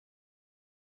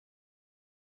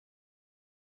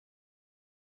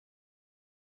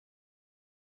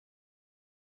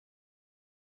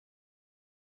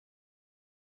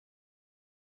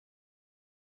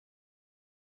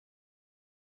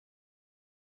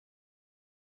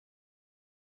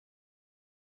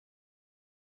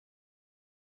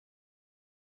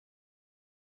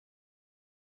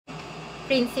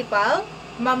Principal,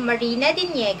 Ma'am Marina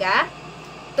Diniega,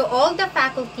 to all the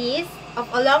faculties of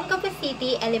Olongapo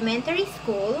City Elementary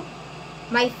School,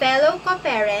 my fellow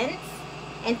co-parents,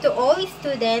 and to all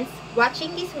students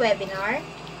watching this webinar,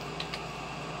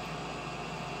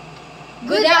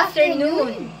 good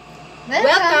afternoon!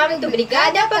 Welcome to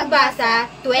Brigada Pagbasa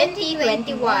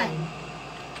 2021.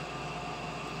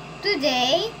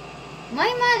 Today, my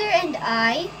mother and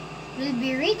I will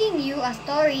be reading you a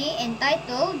story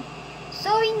entitled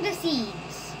Sowing the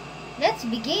Seeds. Let's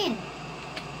begin.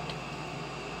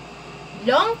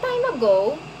 Long time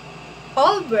ago,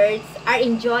 all birds are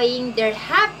enjoying their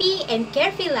happy and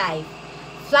carefree life,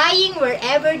 flying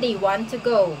wherever they want to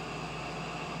go.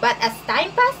 But as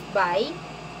time passed by,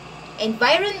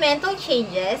 environmental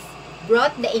changes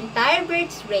brought the entire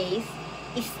bird's race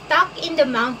stuck in the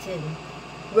mountain,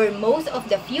 where most of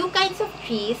the few kinds of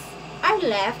trees are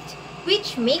left,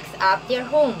 which makes up their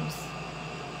homes.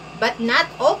 But not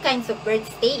all kinds of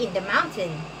birds stay in the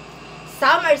mountain.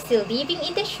 Some are still living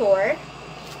in the shore,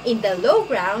 in the low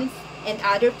grounds, and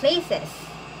other places.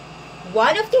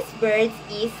 One of these birds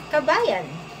is kabayan.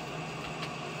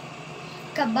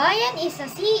 Kabayan is a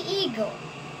sea eagle.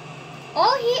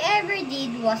 All he ever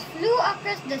did was flew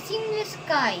across the seamless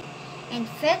sky and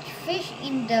fetch fish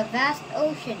in the vast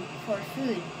ocean for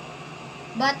food.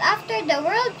 But after the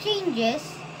world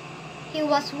changes, he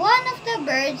was one of the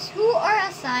birds who are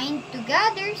assigned to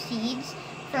gather seeds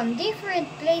from different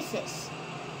places,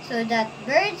 so that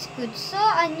birds could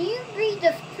sow a new breed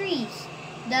of trees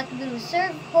that will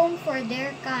serve home for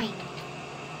their kind.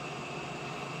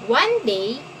 One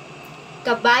day,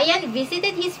 Kabayan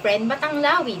visited his friend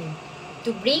Matanglawin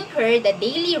to bring her the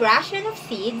daily ration of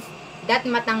seeds that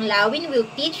Matanglawin will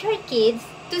teach her kids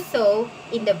to sow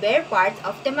in the bare parts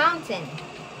of the mountain.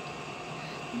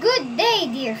 Good day,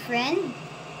 dear friend.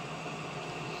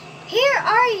 Here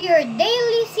are your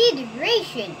daily seed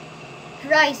ration.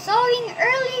 Try sowing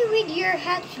early with your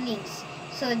hatchlings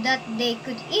so that they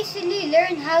could easily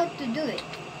learn how to do it.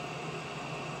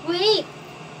 Wait,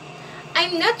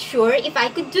 I'm not sure if I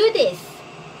could do this.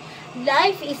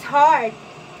 Life is hard.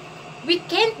 We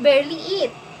can't barely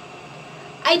eat.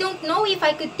 I don't know if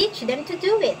I could teach them to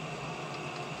do it.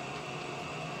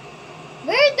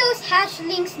 Were those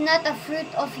hatchlings not a fruit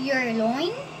of your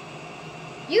loin?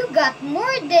 You got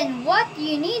more than what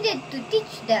you needed to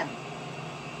teach them.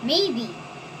 Maybe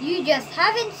you just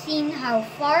haven't seen how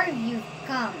far you've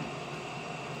come.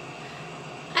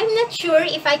 I'm not sure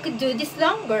if I could do this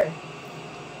longer.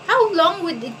 How long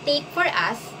would it take for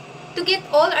us to get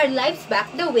all our lives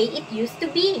back the way it used to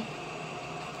be?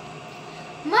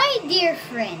 My dear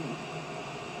friend,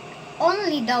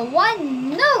 only the one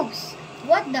knows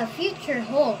what the future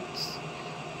holds.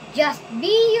 Just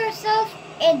be yourself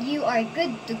and you are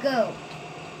good to go.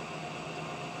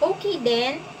 Okay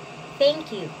then,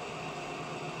 thank you.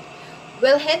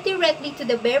 We'll head directly to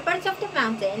the bare parts of the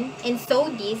mountain and sow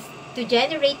these to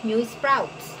generate new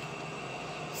sprouts.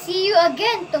 See you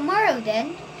again tomorrow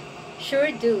then.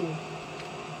 Sure do.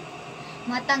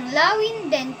 Matanglawin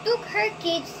then took her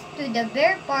kids to the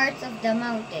bare parts of the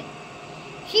mountain.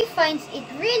 She finds it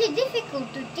really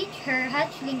difficult to teach her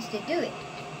hatchlings to do it.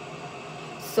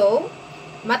 So,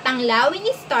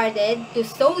 Matanglawin started to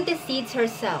sow the seeds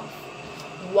herself.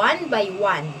 One by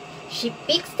one, she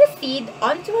picks the seed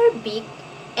onto her beak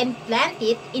and plants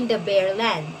it in the bare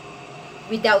land.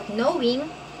 Without knowing,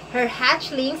 her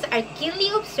hatchlings are keenly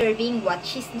observing what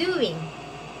she's doing.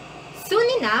 Soon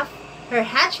enough, her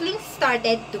hatchlings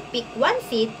started to pick one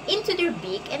seed into their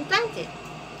beak and plant it.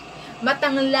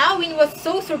 Matanglawin was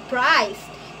so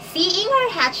surprised, seeing her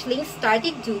hatchlings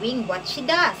started doing what she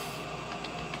does.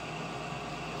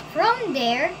 From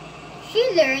there, she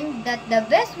learned that the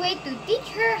best way to teach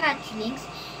her hatchlings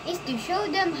is to show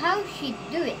them how she'd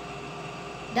do it.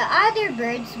 The other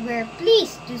birds were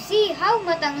pleased to see how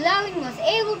Matanglawin was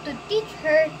able to teach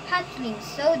her hatchlings,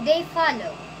 so they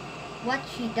follow what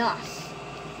she does.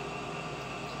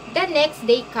 The next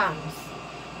day comes,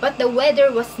 but the weather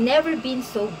was never been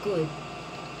so good.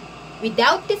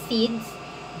 Without the seeds,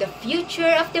 the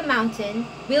future of the mountain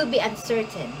will be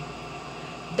uncertain.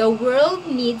 The world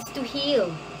needs to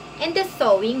heal, and the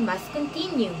sowing must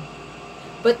continue.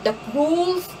 But the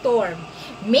cruel storm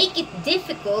make it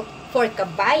difficult for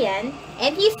Kabayan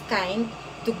and his kind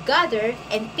to gather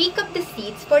and pick up the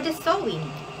seeds for the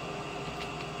sowing.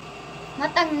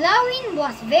 Matanglawin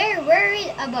was very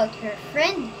worried about her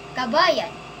friend Kabayan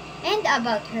and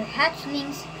about her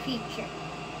hatchling's future.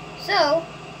 So,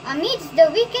 amidst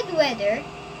the wicked weather,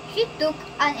 she took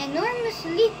an enormous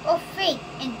leap of faith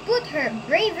and put her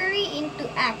bravery into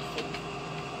action.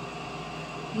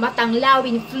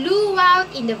 Matanglawin flew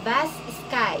out in the vast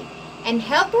sky and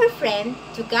helped her friend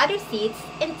to gather seeds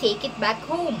and take it back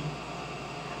home.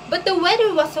 But the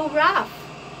weather was so rough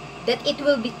that it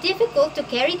will be difficult to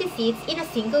carry the seeds in a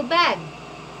single bag.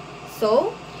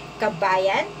 So,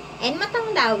 Kabayan and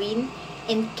Matanglawin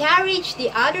encouraged the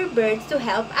other birds to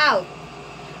help out.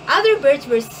 Other birds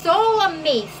were so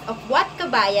amazed of what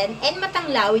Kabayan and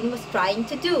Matanglawin was trying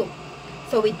to do.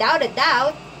 So without a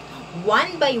doubt,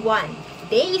 one by one,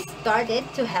 they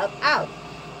started to help out.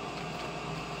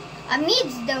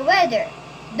 Amidst the weather,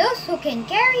 those who can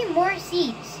carry more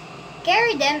seeds,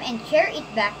 carry them and share it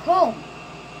back home.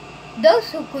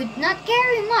 Those who could not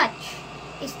carry much,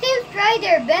 still try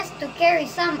their best to carry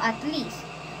some at least,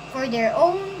 for their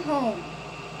own home.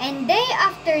 And day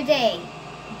after day,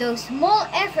 those small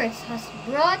efforts has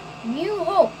brought new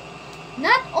hope,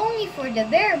 not only for the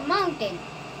bare mountain,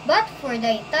 but for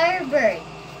the entire bird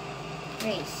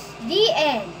race. The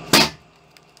end.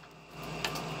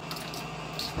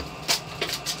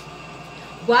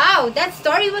 Wow, that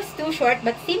story was too short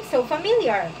but seems so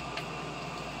familiar.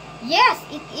 Yes,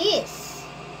 it is.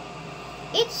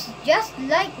 It's just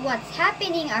like what's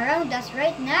happening around us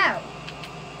right now.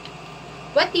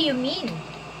 What do you mean?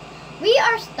 We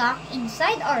are stuck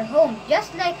inside our home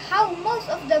just like how most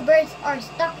of the birds are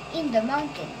stuck in the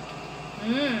mountain.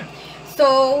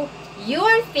 So, you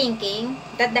are thinking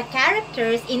that the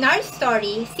characters in our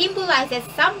story symbolizes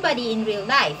somebody in real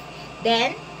life.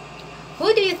 Then,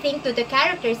 who do you think the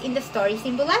characters in the story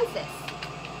symbolizes?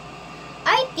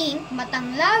 I think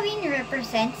Matanglawin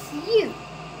represents you,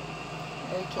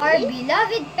 our Okay.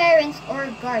 beloved parents or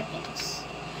guardians.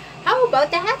 How about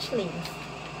the hatchlings?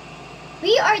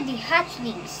 We are the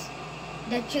hatchlings,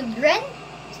 the children,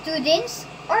 students,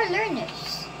 or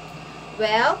learners.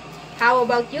 Well, how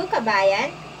about you, Kabayan?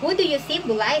 Who do you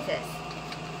symbolizes?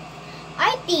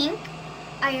 I think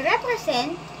I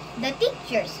represent the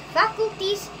teachers,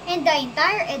 faculties, and the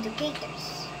entire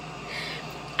educators.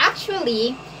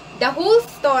 Actually, the whole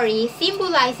story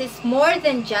symbolizes more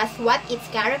than just what its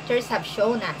characters have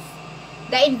shown us.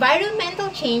 The environmental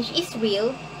change is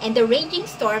real, and the raging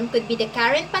storm could be the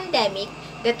current pandemic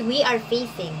that we are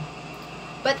facing.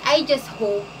 But I just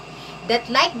hope that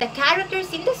like the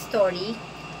characters in the story,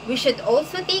 we should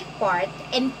also take part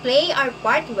and play our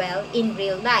part well in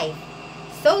real life,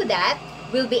 so that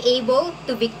we'll be able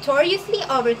to victoriously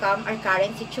overcome our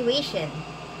current situation.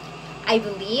 I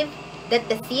believe that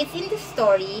the seeds in the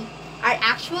story are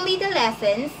actually the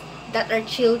lessons that our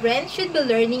children should be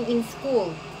learning in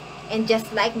school. And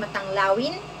just like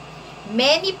Matanglawin,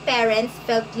 many parents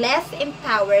felt less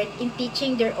empowered in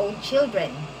teaching their own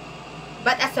children.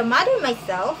 But as a mother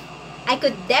myself, I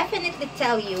could definitely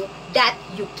tell you that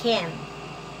you can.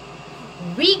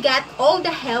 We got all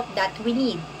the help that we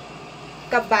need.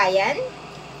 Kabayan,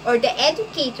 or the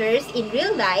educators in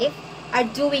real life, are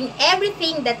doing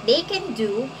everything that they can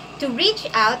do to reach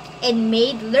out and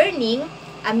made learning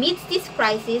amidst this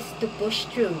crisis to push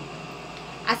through.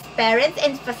 As parents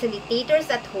and facilitators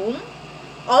at home,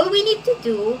 all we need to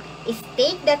do is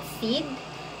take that seed,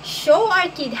 show our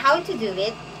kid how to do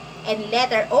it, and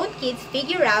let our own kids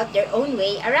figure out their own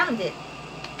way around it.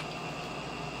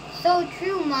 So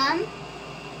true, Mom.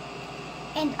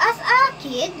 And as a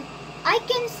kid, I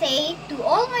can say to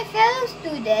all my fellow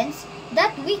students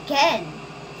that we can.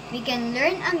 We can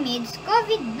learn amidst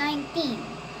COVID-19.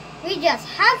 We just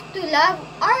have to love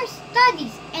our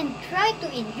studies and try to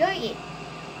enjoy it.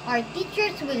 Our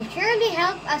teachers will surely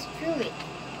help us through it.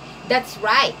 That's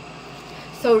right.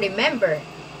 So remember,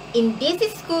 in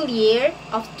this school year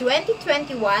of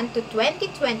 2021 to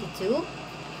 2022,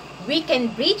 we can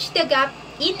bridge the gap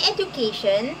in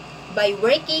education by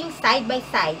working side by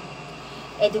side.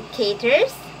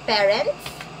 Educators, parents,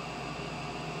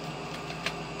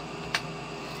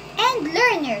 And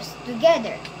learners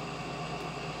together.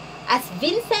 as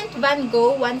Vincent van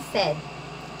Gogh once said,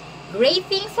 great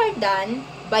things are done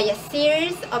by a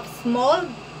series of small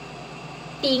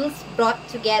things brought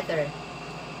together.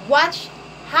 Watch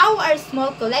how our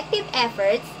small collective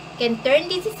efforts can turn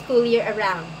this school year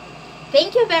around.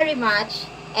 Thank you very much,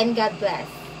 and God bless.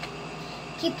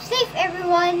 Keep safe,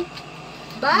 everyone.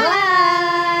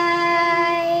 Bye!